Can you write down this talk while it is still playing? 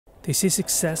They say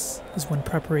success is when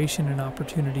preparation and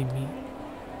opportunity meet.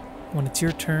 When it's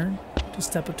your turn to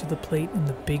step up to the plate in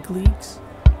the big leagues,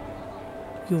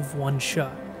 you have one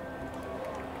shot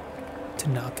to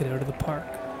knock it out of the park.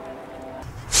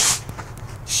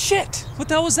 Shit! What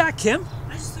the hell was that, Kim?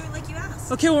 I just threw it like you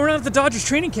asked. Okay, well, we're not at the Dodgers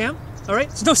training camp. All right?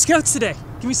 There's no scouts today.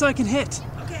 Give me so I can hit.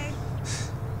 Okay.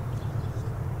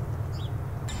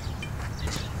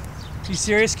 You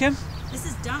serious, Kim? This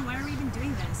is dumb. Why are we even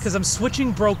doing this? Because I'm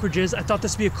switching brokerages. I thought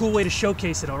this would be a cool way to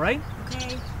showcase it, all right?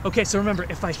 Okay. Okay, so remember,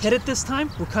 if I hit it this time,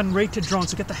 we're cutting right to drone,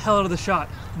 so get the hell out of the shot.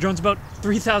 Drone's about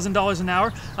 $3,000 an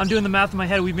hour. I'm doing the math in my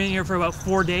head. We've been here for about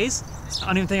 4 days. I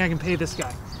don't even think I can pay this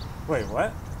guy. Wait,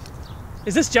 what?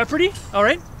 Is this Jeopardy? All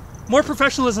right? More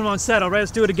professionalism on set, all right?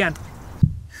 Let's do it again.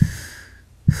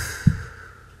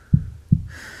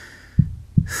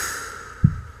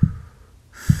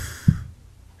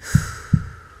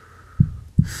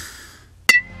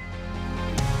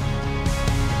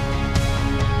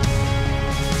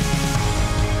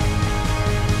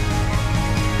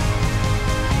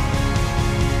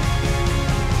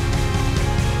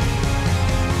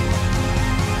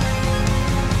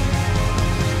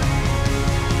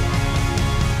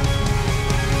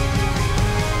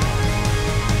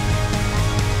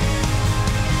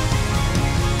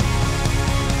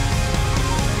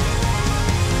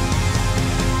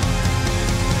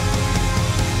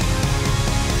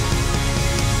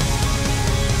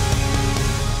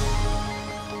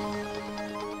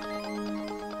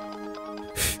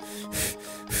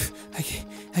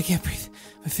 I can't breathe.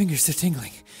 My fingers are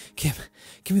tingling. Kim,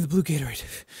 give me the blue Gatorade.